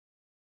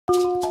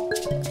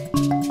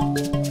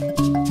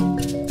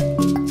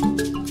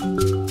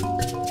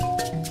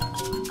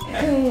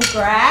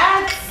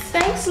Congrats.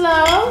 Thanks,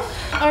 love.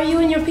 Are you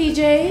in your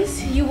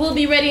PJs? You will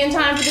be ready in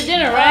time for the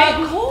dinner, right?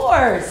 Of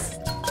course.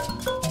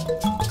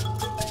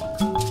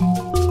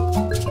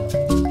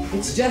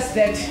 It's just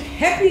that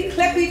happy,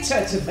 clappy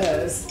church of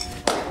hers.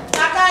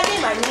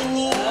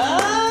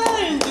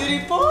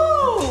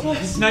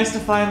 It's nice to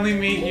finally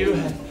meet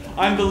you.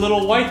 I'm the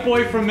little white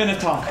boy from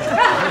Minnetonka.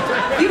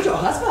 He's your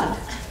husband.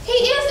 He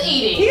is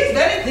eating. He is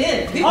very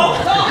thin.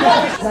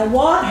 I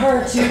want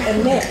her to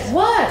admit.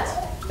 What?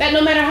 That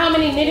no matter how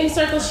many knitting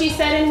circles she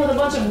sat in with a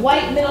bunch of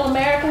white middle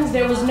Americans,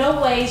 there was no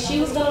way she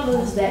was gonna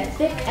lose that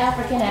thick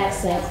African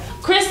accent.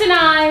 Chris and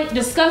I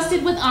discussed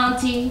it with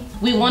Auntie.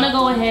 We wanna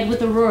go ahead with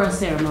the Aurora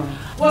ceremony.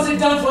 Was it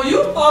done for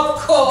you? Of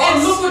course.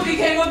 And look what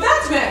became of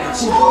that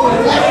marriage.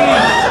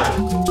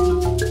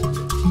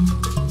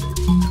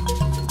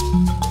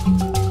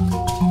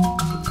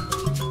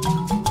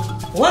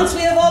 Once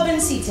we have all been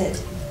seated,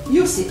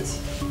 you sit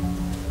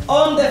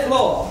on the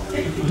floor.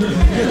 Okay.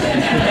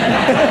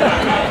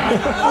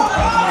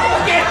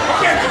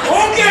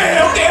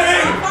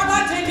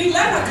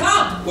 Let her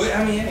come. Well,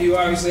 I mean, you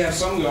obviously have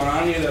something going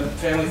on. You're the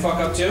family fuck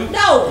up too?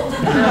 No!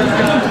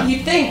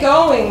 You'd think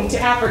going to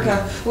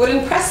Africa would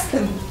impress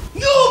them.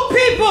 You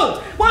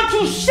people want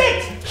to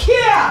sit here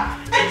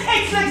and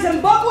act like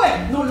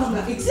Zimbabwe no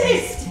longer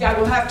exists. I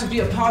will have to be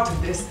a part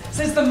of this.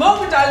 Since the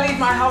moment I leave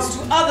my house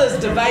to others'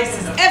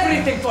 devices,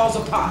 everything falls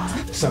apart.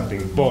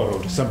 Something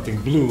borrowed,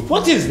 something blue.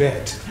 What is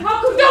that?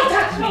 How could you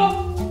touch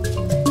me?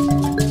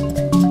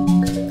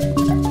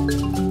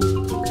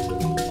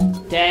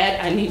 Dad,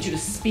 I need you to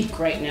speak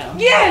right now.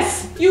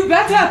 Yes, you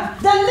better.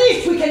 The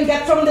least we can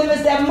get from them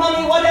is their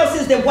money. What else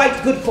is the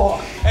white good for?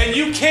 And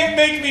you can't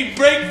make me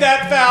break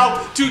that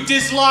vow to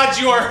dislodge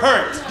your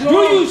hurt. Do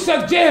you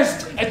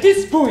suggest at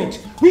this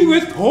point we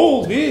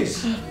withhold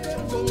this?